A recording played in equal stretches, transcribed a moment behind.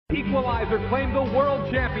Equalizer claimed the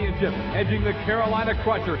World Championship, edging the Carolina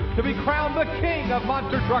Crusher to be crowned the king of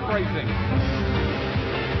monster truck racing.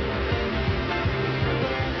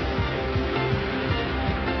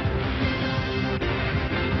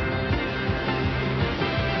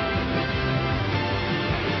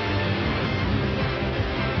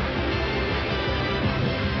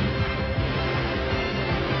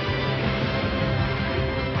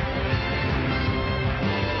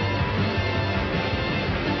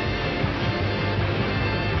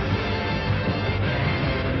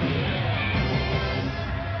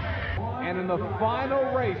 And in the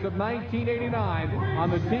final race of 1989 on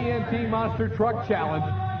the TNT Monster Truck Challenge,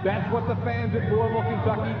 that's what the fans at Louisville,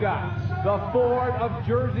 Kentucky got. The Ford of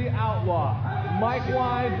Jersey Outlaw, Mike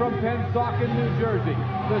Wine from Pennsauken, New Jersey,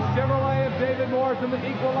 the Chevrolet of David Morris and the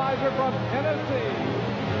Equalizer from Tennessee.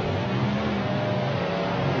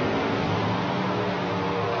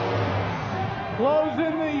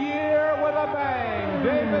 Closing the year with a bang,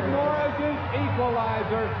 David Morris's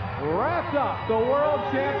Equalizer wrapped up the World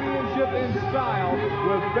Championship in style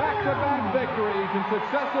with back-to-back victories in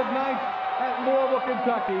successive nights at Louisville,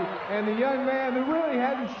 Kentucky. And the young man who really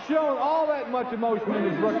hadn't shown all that much emotion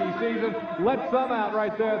in his rookie season let some out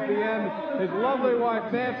right there at the end. His lovely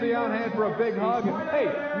wife Nancy on hand for a big hug. Hey,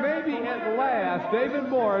 maybe at last David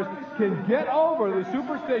Morris can get over the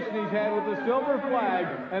superstition he's had with the silver flag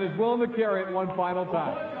and is willing to carry it one final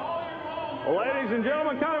time. Well, ladies and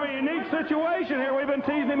gentlemen, kind of a unique situation here. We've been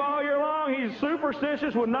teasing him all year long. He's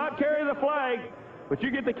superstitious, would not carry the flag, but you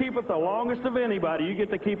get to keep it the longest of anybody. You get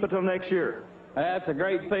to keep it till next year. That's a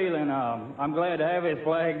great feeling. I'm glad to have his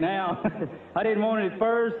flag now. I didn't want it at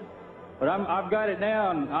first, but I've got it now,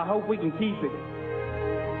 and I hope we can keep it.